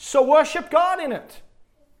God. So worship God in it.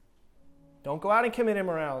 Don't go out and commit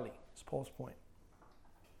immorality. That's Paul's point.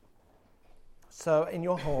 So in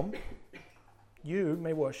your home, you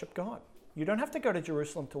may worship God. You don't have to go to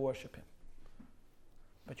Jerusalem to worship him.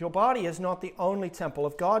 But your body is not the only temple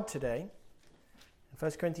of God today.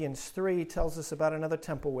 1 Corinthians 3 tells us about another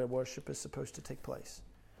temple where worship is supposed to take place.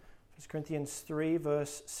 1 Corinthians 3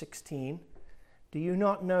 verse 16. Do you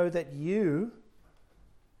not know that you,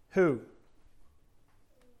 who?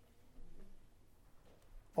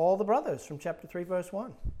 All the brothers from chapter 3 verse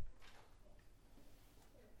 1.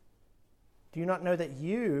 Do you not know that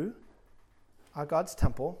you are God's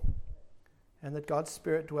temple and that God's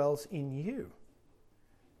Spirit dwells in you?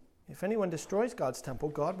 If anyone destroys God's temple,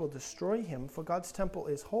 God will destroy him, for God's temple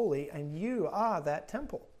is holy, and you are that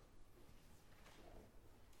temple.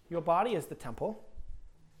 Your body is the temple,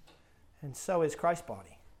 and so is Christ's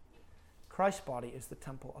body. Christ's body is the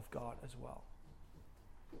temple of God as well.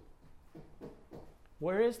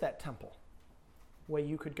 Where is that temple where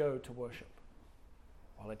you could go to worship?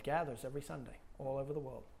 Well, it gathers every Sunday all over the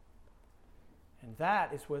world. And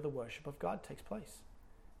that is where the worship of God takes place,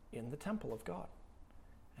 in the temple of God.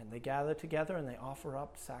 And they gather together and they offer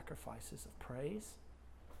up sacrifices of praise.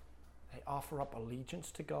 They offer up allegiance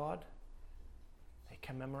to God. They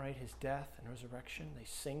commemorate his death and resurrection. They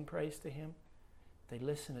sing praise to him. They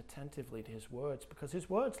listen attentively to his words, because his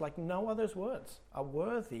words, like no other's words, are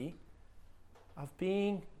worthy of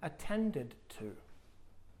being attended to.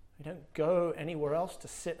 We don't go anywhere else to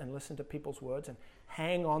sit and listen to people's words and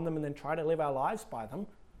hang on them and then try to live our lives by them.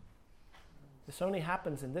 This only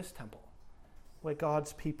happens in this temple, where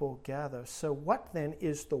God's people gather. So what then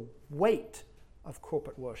is the weight of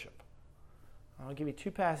corporate worship? I'll give you two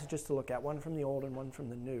passages to look at, one from the Old and one from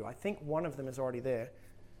the New. I think one of them is already there.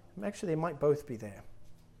 Actually, they might both be there.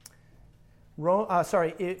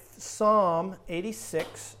 Psalm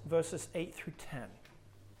 86, verses 8 through 10.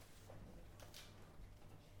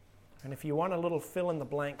 And if you want a little fill in the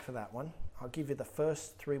blank for that one, I'll give you the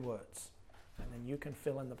first three words, and then you can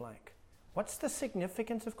fill in the blank. What's the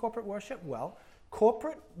significance of corporate worship? Well,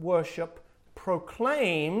 corporate worship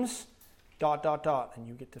proclaims ... and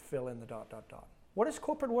you get to fill in the ... What does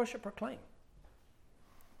corporate worship proclaim?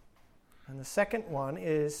 And the second one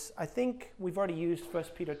is, I think we've already used 1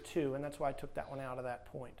 Peter 2, and that's why I took that one out of that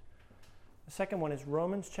point. The second one is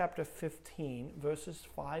Romans chapter 15, verses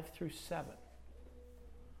 5 through 7.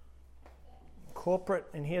 Corporate,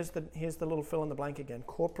 and here's the little fill in the blank again.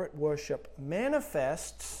 Corporate worship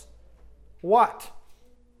manifests what?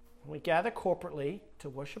 When we gather corporately to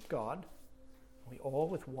worship God, we all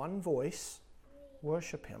with one voice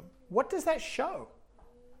worship him. What does that show?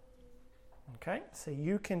 Okay, so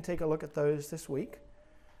you can take a look at those this week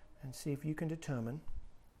and see if you can determine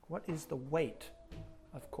what is the weight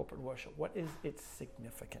of corporate worship. What is its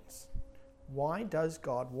significance? Why does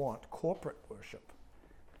God want corporate worship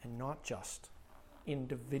and not just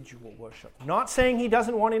individual worship? Not saying he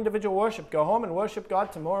doesn't want individual worship. Go home and worship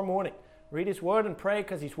God tomorrow morning. Read his word and pray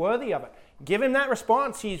because he's worthy of it. Give him that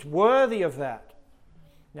response. He's worthy of that.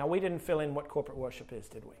 Now, we didn't fill in what corporate worship is,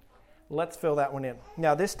 did we? Let's fill that one in.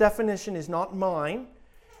 Now, this definition is not mine.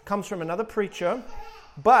 It comes from another preacher.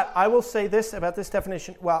 But I will say this about this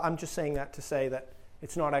definition. Well, I'm just saying that to say that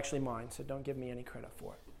it's not actually mine, so don't give me any credit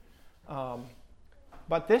for it.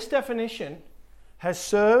 But this definition has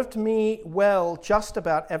served me well just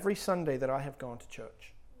about every Sunday that I have gone to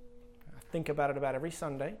church. I think about it about every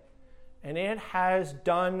Sunday. And it has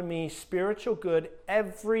done me spiritual good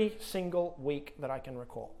every single week that I can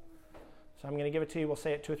recall. So I'm going to give it to you. We'll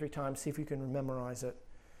say it 2 or 3 times. See if you can memorize it.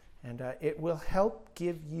 And it will help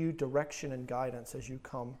give you direction and guidance as you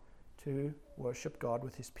come to worship God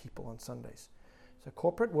with his people on Sundays. So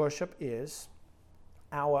corporate worship is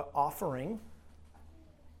our offering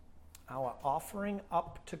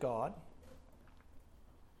up to God.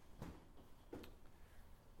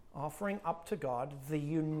 Offering up to God the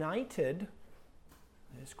united,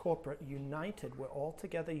 is corporate, united, we're all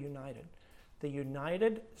together united, the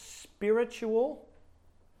united spiritual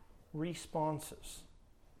responses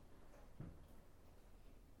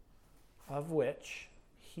of which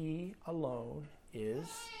he alone is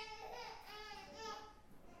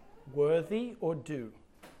worthy or due.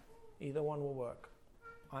 Either one will work.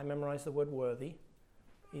 I memorize the word worthy.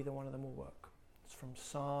 Either one of them will work. It's from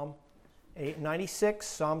Psalm 96,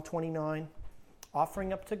 Psalm 29.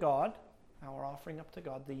 Offering up to God, our offering up to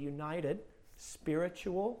God, the united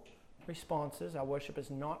spiritual responses. Our worship is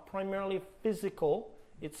not primarily physical,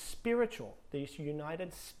 it's spiritual. These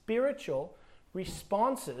united spiritual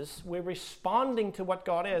responses, we're responding to what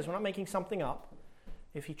God is. We're not making something up.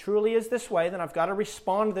 If he truly is this way, then I've got to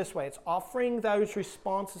respond this way. It's offering those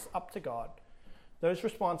responses up to God. Those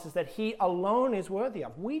responses that he alone is worthy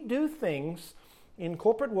of. We do things in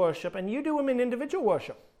corporate worship, and you do them in individual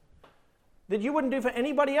worship. that you wouldn't do for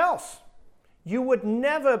anybody else. You would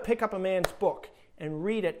never pick up a man's book and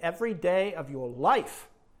read it every day of your life.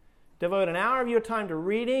 Devote an hour of your time to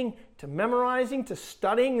reading, to memorizing, to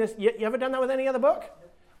studying this. You ever done that with any other book?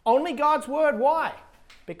 Only God's Word. Why?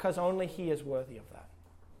 Because only He is worthy of that.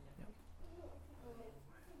 Yeah.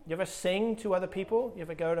 You ever sing to other people? You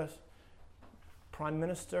ever go to Prime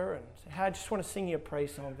Minister and say, hey, I just want to sing you a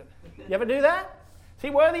praise song? You ever do that? Is He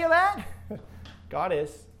worthy of that? God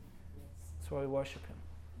is. That's why we worship Him.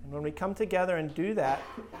 And when we come together and do that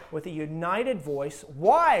with a united voice,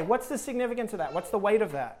 why? What's the significance of that? What's the weight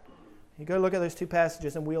of that? You go look at those two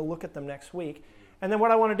passages, and we'll look at them next week. And then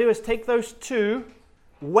what I want to do is take those two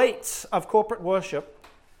weights of corporate worship.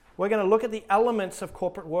 We're going to look at the elements of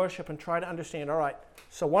corporate worship and try to understand, all right,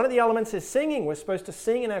 so one of the elements is singing. We're supposed to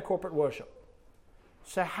sing in our corporate worship.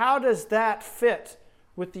 So how does that fit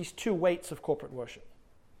with these two weights of corporate worship?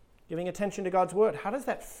 Giving attention to God's Word. How does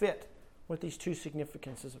that fit with these two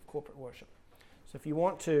significances of corporate worship? So if you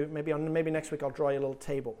want to, maybe next week I'll draw you a little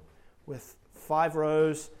table with 5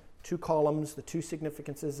 rows, 2 columns, the 2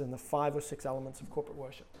 significances, and the 5 or 6 elements of corporate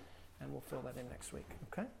worship. And we'll fill that in next week,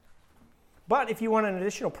 okay? But if you want an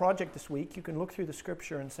additional project this week, you can look through the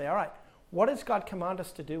Scripture and say, all right, what does God command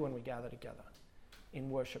us to do when we gather together in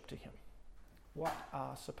worship to Him? What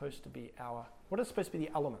are supposed to be the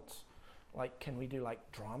elements? Like, can we do like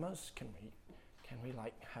dramas? Can we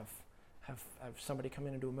like have somebody come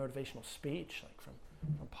in and do a motivational speech, like from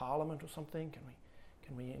Parliament or something?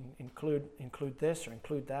 Can we include this or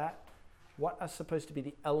include that? What are supposed to be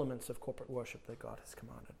the elements of corporate worship that God has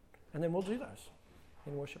commanded? And then we'll do those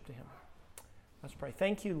in worship to Him. Let's pray.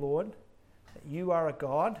 Thank you, Lord, that you are a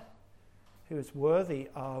God who is worthy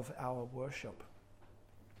of our worship.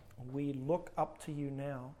 We look up to you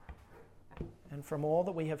now, and from all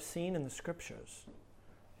that we have seen in the Scriptures,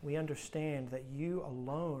 we understand that you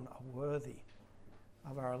alone are worthy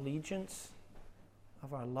of our allegiance,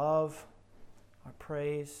 of our love, our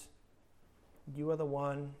praise. You are the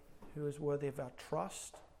one who is worthy of our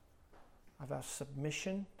trust, of our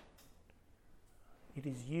submission. It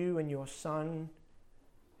is you and your Son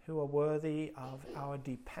who are worthy of our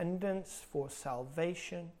dependence for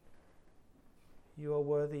salvation. You are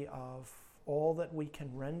worthy of all that we can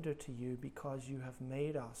render to you because you have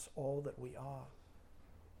made us all that we are.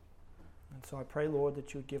 And so I pray, Lord,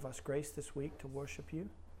 that you would give us grace this week to worship you.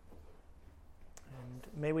 And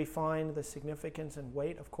may we find the significance and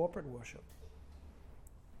weight of corporate worship,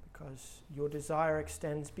 because your desire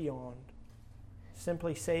extends beyond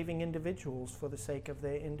simply saving individuals for the sake of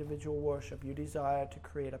their individual worship. You desire to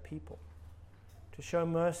create a people, to show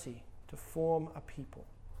mercy, to form a people,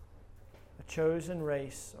 a chosen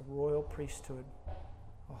race, a royal priesthood,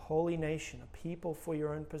 a holy nation, a people for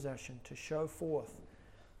your own possession, to show forth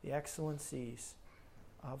the excellencies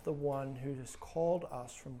of the one who has called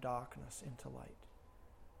us from darkness into light.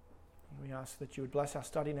 And we ask that you would bless our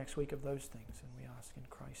study next week of those things, and we ask in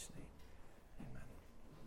Christ's name.